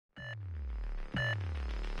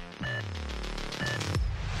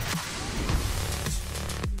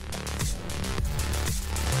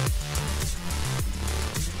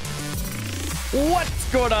What's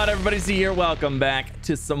going on, everybody? Z here. Welcome back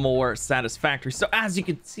to some more Satisfactory. So as you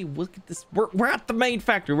can see, look at this. We're at the main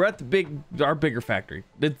factory. We're at the our bigger factory.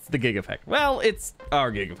 It's the Gigafactory. Well, it's our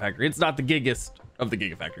Gigafactory. It's not the giggest of the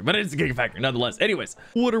Gigafactory, but it's a Gigafactory nonetheless. Anyways,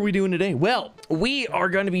 what are we doing today? Well, we are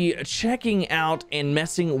going to be checking out and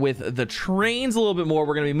messing with the trains a little bit more.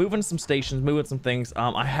 We're going to be moving some stations, moving some things.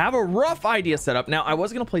 I have a rough idea set up. Now, I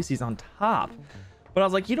was going to place these on top, but I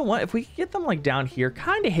was like, you know what? If we could get them like down here,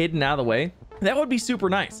 kind of hidden out of the way, that would be super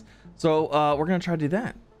nice. So we're gonna try to do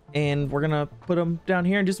that, and we're gonna put them down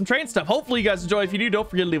here and do some train stuff. Hopefully you guys enjoy. If you do, don't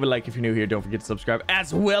forget to leave a like. If you're new here, don't forget to subscribe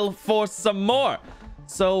as well for some more.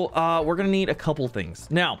 So we're gonna need a couple things.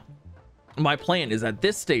 Now, my plan is at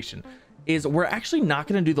this station is we're actually not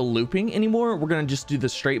gonna do the looping anymore. We're gonna just do the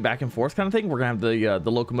straight back and forth kind of thing. We're gonna have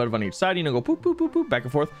the locomotive on each side, you know, go poop poop poop poop back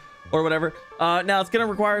and forth or whatever. Now it's gonna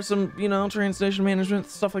require some, you know, train station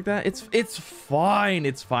management, stuff like that. It's fine.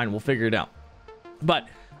 It's fine. We'll figure it out. But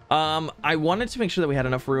I wanted to make sure that we had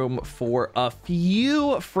enough room for a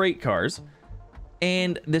few freight cars,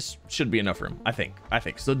 and this should be enough room. I think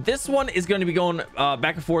so. This one is going to be going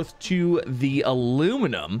back and forth to the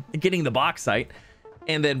aluminum, getting the bauxite,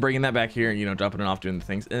 and then bringing that back here and, you know, dropping it off, doing the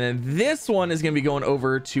things. And then this one is going to be going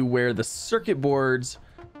over to where the circuit boards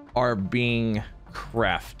are being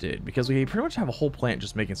crafted, because we pretty much have a whole plant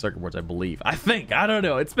just making circuit boards, I believe. I don't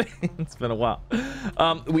know. It's been a while.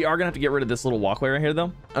 We are gonna have to get rid of this little walkway right here,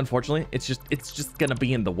 though. Unfortunately, it's just gonna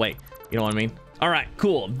be in the way. You know what I mean? All right,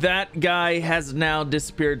 cool. That guy has now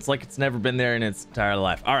disappeared. It's like it's never been there in its entire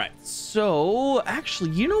life. All right, so actually,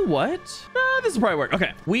 you know what? This will probably work.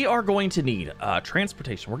 Okay, we are going to need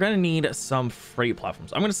transportation. We're gonna need some freight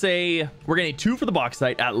platforms. I'm gonna say we're gonna need 2 for the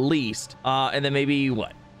bauxite at least, and then maybe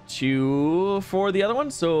what? 2 for the other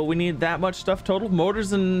one. So we need that much stuff total.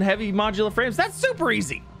 Motors and heavy modular frames. That's super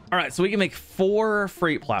easy. All right, so we can make 4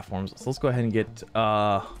 freight platforms. So let's go ahead and get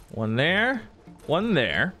one there,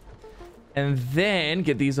 and then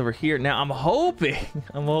get these over here. Now I'm hoping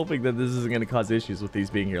that this isn't going to cause issues with these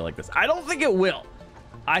being here like this. I don't think it will.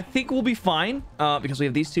 I think we'll be fine because we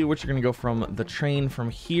have these 2, which are going to go from the train from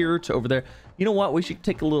here to over there. You know what? We should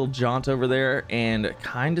take a little jaunt over there and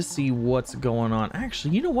kind of see what's going on.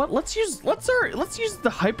 Actually, you know what? Let's use the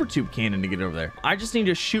hypertube cannon to get over there. I just need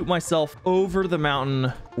to shoot myself over the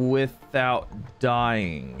mountain without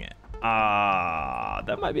dying.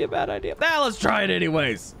 That might be a bad idea. Let's try it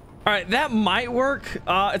anyways. All right, that might work.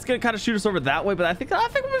 It's gonna kind of shoot us over that way, but I think we'll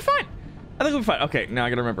be fine. I think we'll be fine. Okay, now I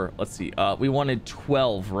gotta remember. Let's see. We wanted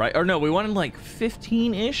 12, right? Or no, we wanted like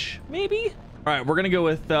 15-ish, maybe. All right, we're gonna go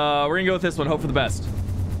with this one. Hope for the best.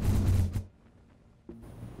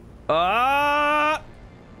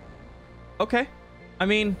 Okay. I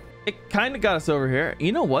mean, it kind of got us over here.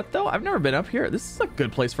 You know what though? I've never been up here. This is a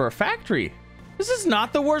good place for a factory. This is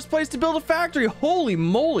not the worst place to build a factory. Holy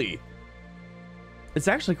moly. It's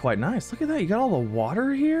actually quite nice. Look at that. You got all the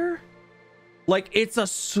water here. Like, it's a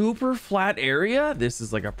super flat area. This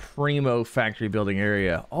is like a primo factory building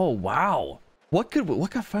area. Oh, wow. What kind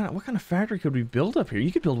of factory could we build up here? You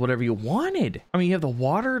could build whatever you wanted. I mean, you have the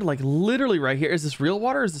water like literally right here. Is this real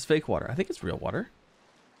water or is this fake water? I think it's real water.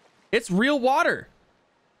 It's real water.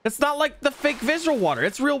 It's not like the fake visual water.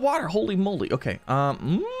 It's real water. Holy moly. Okay. Now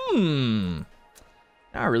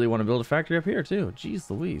I really want to build a factory up here too. Jeez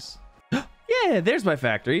Louise. Yeah, there's my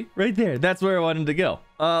factory right there. That's where I wanted to go.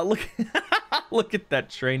 Look. Look at that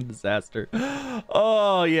train disaster.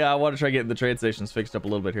 Oh yeah, I want to try getting the train stations fixed up a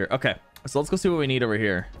little bit here. Okay, so let's go see what we need over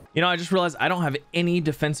here. You know, I just realized I don't have any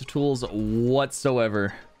defensive tools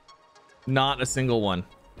whatsoever. Not a single one.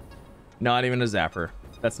 Not even a zapper.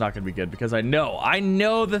 That's not gonna be good because I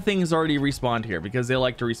know the things already respawned here because they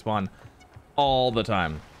like to respawn all the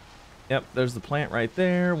time. Yep, there's the plant right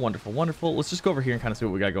there. Wonderful, wonderful. Let's just go over here and kind of see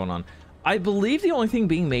what we got going on. I believe the only thing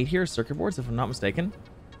being made here is circuit boards, if I'm not mistaken.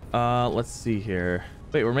 Let's see here.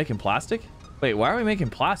 Wait, we're making plastic? Wait, why are we making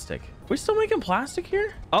plastic? We're still making plastic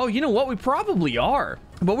here? Oh, you know what? We probably are,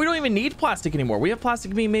 but we don't even need plastic anymore. We have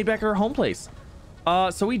plastic being made back at our home place.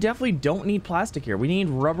 So we definitely don't need plastic here. We need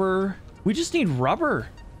rubber. We just need rubber.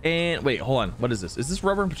 And wait, hold on. What is this? Is this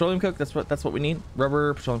rubber and petroleum coke? That's what we need.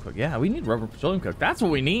 Rubber, petroleum coke. Yeah, we need rubber, petroleum coke. That's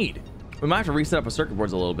what we need. We might have to reset up our circuit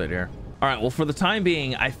boards a little bit here. All right, well, for the time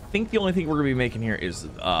being, I think the only thing we're gonna be making here is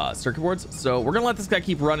circuit boards. So we're gonna let this guy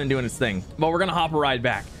keep running, doing his thing, but we're gonna hop a ride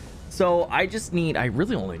back. So I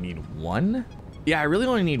really only need 1. Yeah, I really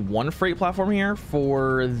only need 1 freight platform here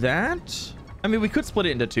for that. I mean, we could split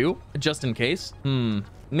it into 2 just in case.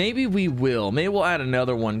 Maybe we will. Maybe we'll add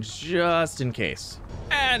another one just in case.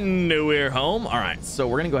 And we're home. All right, so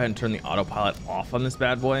we're gonna go ahead and turn the autopilot off on this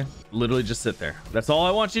bad boy. Literally just sit there. That's all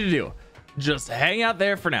I want you to do. just hang out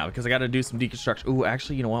there for now because I got to do some deconstruction. Ooh,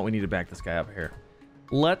 actually, you know what? We need to back this guy up here.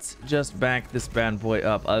 Let's just back this bad boy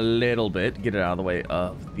up a little bit. Get it out of the way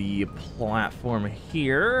of the platform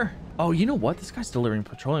here. Oh, you know what? This guy's delivering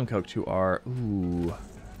petroleum coke to our... Ooh.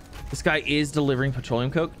 This guy is delivering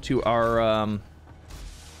petroleum coke to our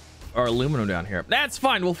aluminum down here. That's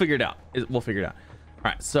fine. We'll figure it out. We'll figure it out.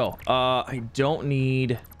 All right. So, I don't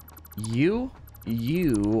need you,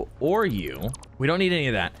 or you. We don't need any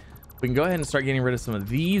of that. We can go ahead and start getting rid of some of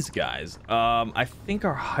these guys. I think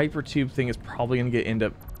our hypertube thing is probably going to end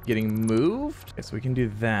up getting moved. Okay, so we can do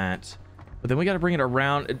that. But then we got to bring it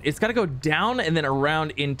around. It's got to go down and then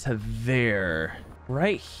around into there.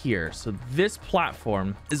 Right here. So this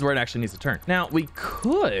platform is where it actually needs to turn. Now, we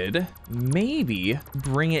could maybe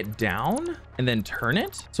bring it down and then turn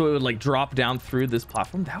it. So it would like drop down through this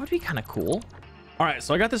platform. That would be kind of cool. All right,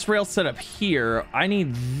 so I got this rail set up here. I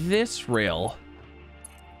need this rail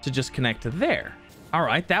to just connect to there. All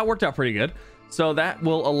right, that worked out pretty good. So that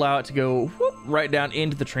will allow it to go whoop, right down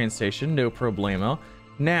into the train station, no problemo.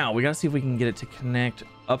 Now we gotta see if we can get it to connect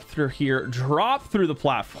up through here, drop through the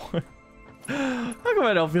platform. How come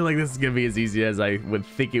I don't feel like this is gonna be as easy as I would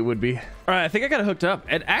think it would be? All right, I think I got it hooked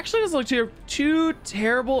up. It actually doesn't look too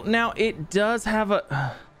terrible. Now it does have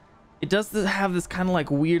this kind of like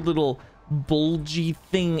weird little bulgy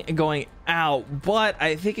thing going out, but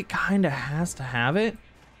I think it kind of has to have it.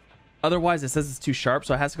 Otherwise, it says it's too sharp,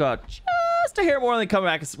 so it has to go out just a hair more and then come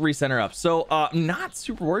back and recenter up. So I'm not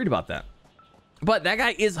super worried about that. But that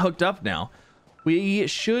guy is hooked up now. We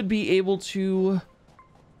should be able to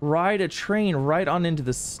ride a train right on into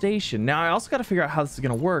the station. Now, I also got to figure out how this is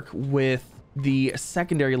going to work with the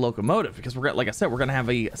secondary locomotive, because we're, like I said, we're going to have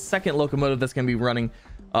a second locomotive that's going to be running.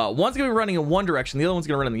 One's going to be running in one direction, the other one's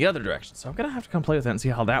going to run in the other direction. So I'm going to have to come play with that and see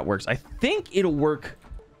how that works. I think it'll work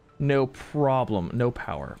no problem, no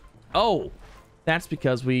power. Oh, that's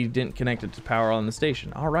because we didn't connect it to power on the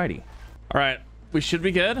station. Alrighty. All right, we should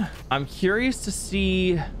be good. I'm curious to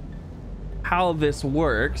see how this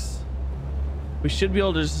works. We should be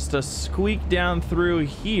able to just squeak down through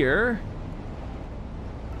here.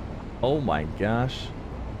 Oh my gosh.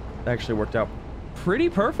 That actually worked out pretty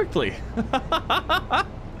perfectly.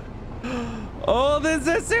 Oh, this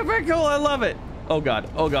is super cool. I love it. Oh God.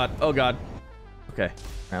 Oh God. Oh God. Okay.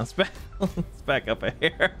 Now let's back up a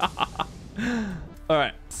hair. All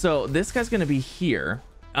right. So this guy's going to be here.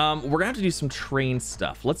 We're going to have to do some train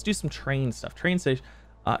stuff. Let's do some train stuff. Train station.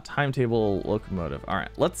 Timetable locomotive. All right,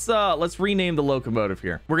 let's rename the locomotive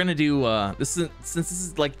here. We're gonna do this is, since this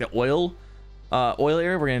is like the oil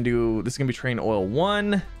area, we're gonna do this is gonna be train oil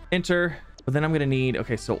 1, enter. But then I'm gonna need,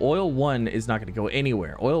 okay, so oil 1 is not gonna go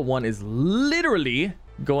anywhere. Oil 1 is literally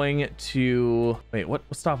going to, wait, what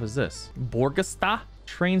stop is this? Borgasta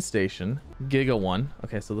train station, Giga 1.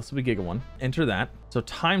 Okay, so this will be Giga 1. Enter that. So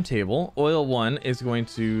timetable, oil 1 is going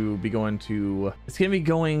to be going to, it's gonna be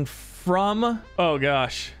going from, oh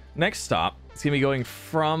gosh, next stop, it's gonna be going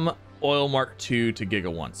from oil mark 2 to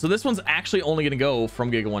Giga 1. So this one's actually only gonna go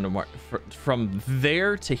from Giga 1 to from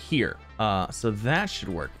there to here. So that should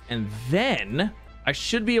work. And then I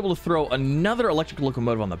should be able to throw another electric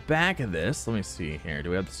locomotive on the back of this. Let me see here. Do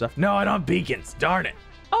we have the stuff? No, I don't have beacons. Darn it.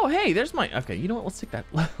 Oh, hey, there's my, okay, you know what? Let's take that.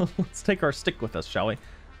 Let's take our stick with us, shall we?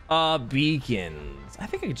 Beacons. I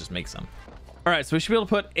think I could just make some. All right, so we should be able to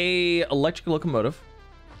put a electric locomotive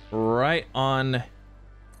right on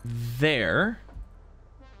there.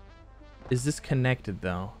 Is this connected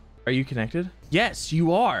though? Are you connected? Yes,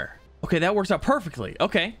 you are. Okay, that works out perfectly.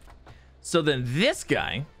 Okay, so then this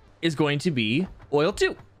guy is going to be oil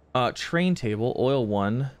 2. Train table, oil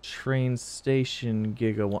 1, train station,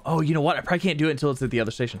 Giga 1. Oh, you know what? I probably can't do it until it's at the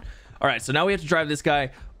other station. All right, so now we have to drive this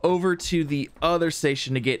guy over to the other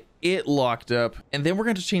station to get it locked up. And then we're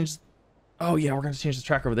going to change, oh yeah, we're going to change the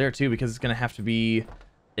track over there too, because it's going to have to be,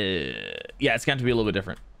 yeah, it's going to be a little bit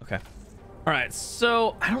different. Okay. All right,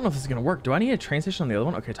 so I don't know if this is going to work. Do I need a train station on the other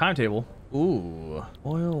one? Okay, timetable. Ooh,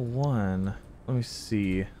 oil 1. Let me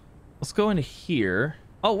see. Let's go into here.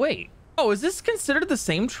 Oh, wait. Oh, is this considered the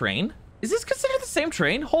same train? Is this considered the same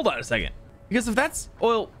train? Hold on a second. Because if that's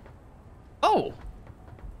oil... Oh.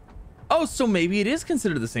 Oh, so maybe it is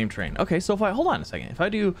considered the same train. Okay, so if I... Hold on a second. If I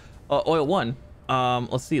do oil 1...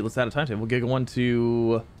 let's see. Let's add a timetable. Giga 1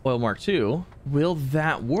 to oil mark 2. Will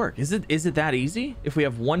that work? Is it that easy? If we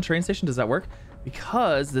have one train station, does that work?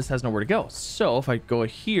 Because this has nowhere to go. So if I go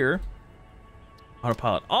here...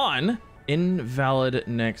 Autopilot on. Invalid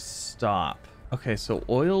next stop. Okay, so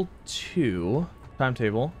oil 2,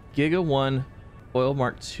 timetable, Giga 1, oil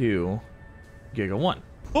mark 2, Giga 1.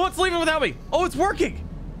 Oh, it's leaving without me. Oh, it's working.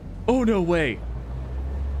 Oh, no way.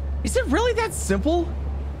 Is it really that simple?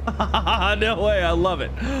 No way, I love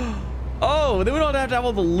it. Oh, then we don't have to have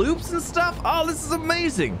all the loops and stuff. Oh, this is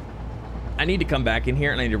amazing. I need to come back in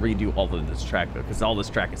here and I need to redo all of this track though, because all this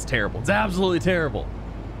track is terrible. It's absolutely terrible.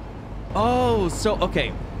 Oh, so,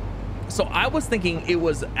 okay. So I was thinking it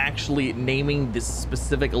was actually naming this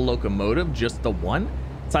specific locomotive, just the one.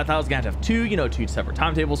 So I thought I was gonna have to have two, you know, two separate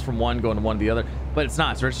timetables from one going to one to the other, but it's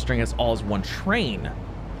not. It's registering us all as one train.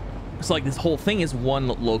 So like this whole thing is one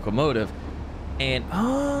locomotive. And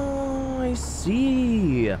oh, I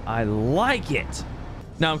see. I like it.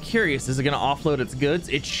 Now I'm curious, is it gonna offload its goods?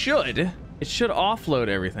 It should. It should offload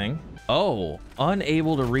everything. Oh,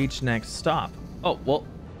 unable to reach next stop. Oh, well,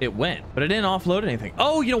 it went, but it didn't offload anything.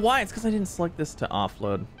 Oh, you know why? It's because I didn't select this to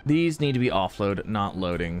offload. These need to be offload, not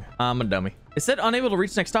loading. I'm a dummy. It said unable to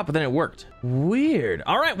reach next stop, but then it worked. Weird.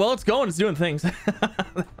 All right, well, it's going, it's doing things.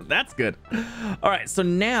 That's good. All right, so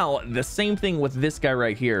now the same thing with this guy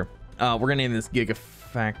right here. We're gonna name this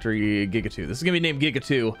Gigafactory Giga 2. This is gonna be named Giga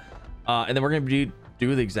 2. And then we're gonna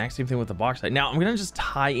do the exact same thing with the bauxite. Now I'm gonna just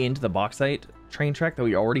tie into the bauxite train track that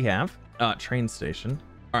we already have. Train station.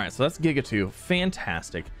 All right, so that's Giga 2.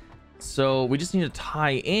 Fantastic. So we just need to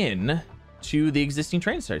tie in to the existing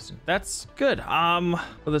train station. That's good.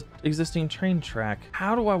 For the existing train track,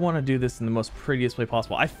 how do I want to do this in the most prettiest way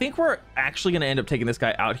possible? I think we're actually going to end up taking this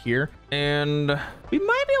guy out here, and we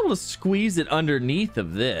might be able to squeeze it underneath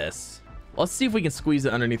of this. Let's see if we can squeeze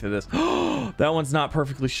it underneath of this. That one's not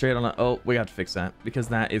perfectly straight on a... Oh, we got to fix that because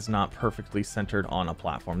that is not perfectly centered on a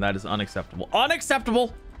platform. That is unacceptable.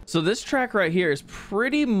 Unacceptable! So this track right here is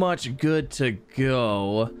pretty much good to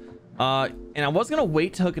go. And I was gonna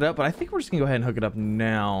wait to hook it up, but I think we're just gonna go ahead and hook it up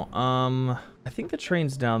now. I think the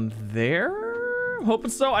train's down there. I'm hoping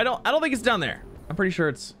so. I don't think it's down there. I'm pretty sure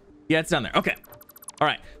it's... Yeah, it's down there. Okay. All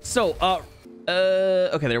right. So,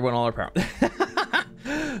 okay, there went all our power.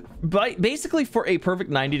 But basically, for a perfect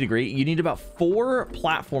 90 degree, you need about 4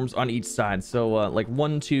 platforms on each side. So, like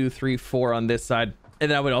 1, 2, 3, 4 on this side, and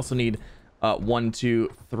then I would also need 1, 2,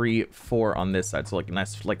 3, 4 on this side. So like a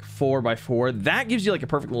nice like 4 by 4. That gives you like a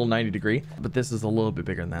perfect little 90 degree, but this is a little bit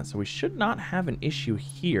bigger than that. So we should not have an issue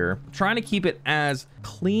here. I'm trying to keep it as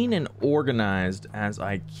clean and organized as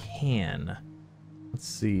I can. Let's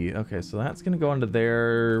see. Okay, so that's gonna go into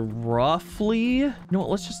there roughly. You know what?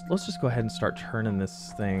 Let's just go ahead and start turning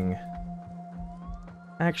this thing.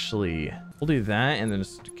 Actually, we'll do that and then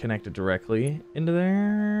just connect it directly into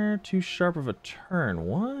there. Too sharp of a turn.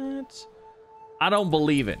 What? I don't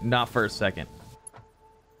believe it. Not for a second.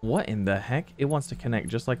 What in the heck? It wants to connect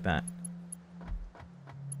just like that.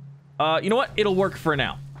 You know what? It'll work for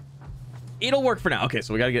now. It'll work for now. Okay,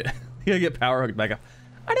 so we gotta get power hooked back up.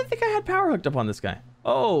 I didn't think I had power hooked up on this guy.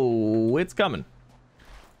 Oh, it's coming.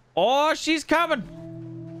 Oh, she's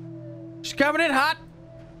coming. She's coming in hot.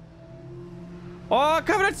 Oh,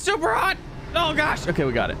 coming in super hot. Oh gosh. Okay,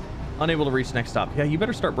 we got it. Unable to reach next stop. Yeah, you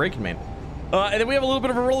better start braking, man. And then we have a little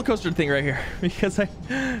bit of a roller coaster thing right here because I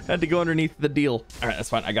had to go underneath the deal. All right, that's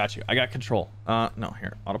fine. I got you. I got control. No,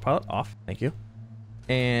 here. Autopilot off. Thank you.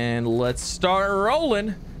 And let's start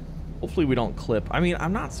rolling. Hopefully we don't clip. I mean,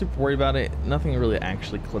 I'm not super worried about it. Nothing really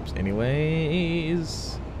actually clips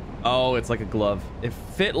anyways. Oh, it's like a glove. It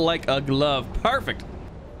fit like a glove. Perfect.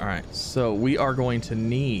 All right, so we are going to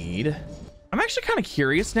need... I'm actually kind of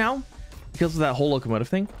curious now because of that whole locomotive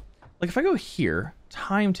thing. Like if I go here,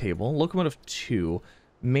 timetable, locomotive 2,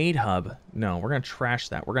 made hub. No, we're going to trash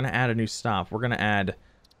that. We're going to add a new stop. We're going to add...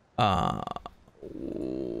 Oh,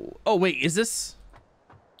 wait, is this...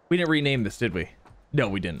 We didn't rename this, did we? No,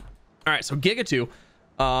 we didn't. All right, so Giga 2,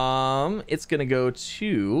 it's gonna go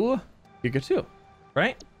to Giga 2,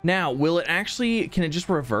 right? Now, will it actually, can it just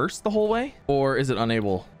reverse the whole way? Or is it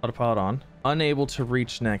unable? Autopilot on. Unable to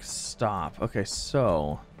reach next stop. Okay,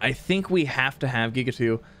 so I think we have to have Giga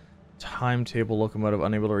 2, timetable, locomotive,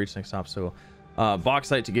 unable to reach next stop. So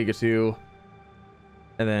bauxite to Giga 2,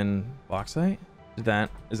 and then bauxite? Is that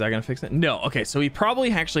gonna fix it? No, okay, so we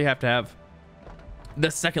probably actually have to have the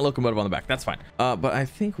second locomotive on the back. That's fine. But I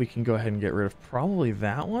think we can go ahead and get rid of probably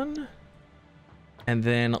that one. And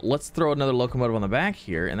then let's throw another locomotive on the back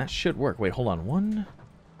here, and that should work. Wait, hold on. One.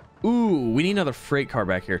 Ooh, we need another freight car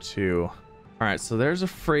back here too. All right, so there's a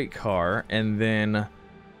freight car, and then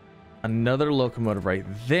another locomotive right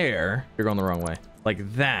there. You're going the wrong way.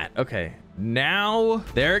 Like that. Okay, now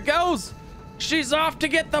there it goes. She's off to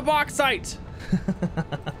get the bauxite.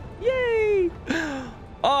 Yay.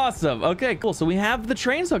 Awesome. Okay, cool. So we have the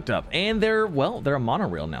trains hooked up, and they're a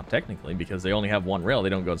monorail now technically because they only have one rail. They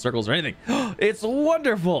don't go in circles or anything. It's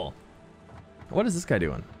wonderful. What is this guy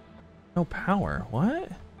doing? No power.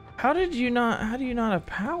 What? How do you not have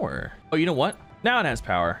power? Oh, you know what? Now it has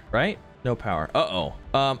power, right? No power. Uh-oh.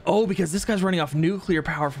 Oh, because this guy's running off nuclear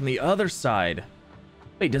power from the other side.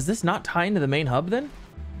 Wait, does this not tie into the main hub then?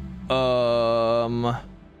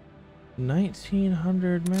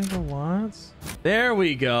 1900 megawatts. There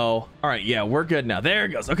we go. All right, yeah, we're good now. There it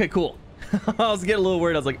goes. Okay, cool. I was getting a little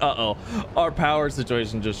worried. I was like, uh-oh, our power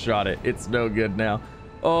situation just shot it. It's no good now.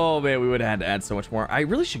 Oh man, we would have had to add so much more. I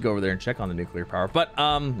really should go over there and check on the nuclear power. But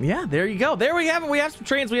yeah, there you go. There we have it. We have some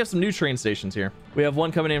trains. We have some new train stations here. We have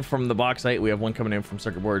one coming in from the bauxite. We have one coming in from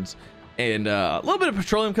circuit boards, and a little bit of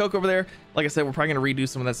petroleum coke over there. Like I said, we're probably gonna redo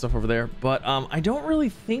some of that stuff over there. But I don't really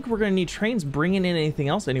think we're gonna need trains bringing in anything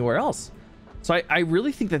else anywhere else. So I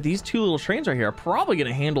really think that these two little trains right here are probably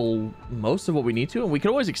gonna handle most of what we need to, and we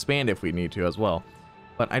can always expand if we need to as well.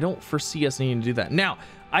 But I don't foresee us needing to do that. Now,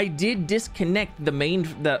 I did disconnect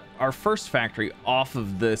our first factory off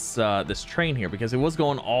of this this train here because it was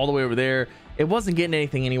going all the way over there. It wasn't getting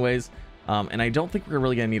anything anyways, and I don't think we're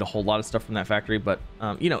really gonna need a whole lot of stuff from that factory. But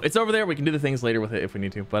you know, it's over there. We can do the things later with it if we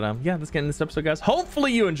need to. But yeah, let's get in this episode, guys.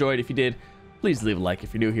 Hopefully you enjoyed. If you did, please leave a like.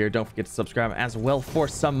 If you're new here, don't forget to subscribe as well for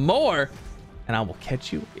some more, and I will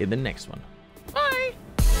catch you in the next one.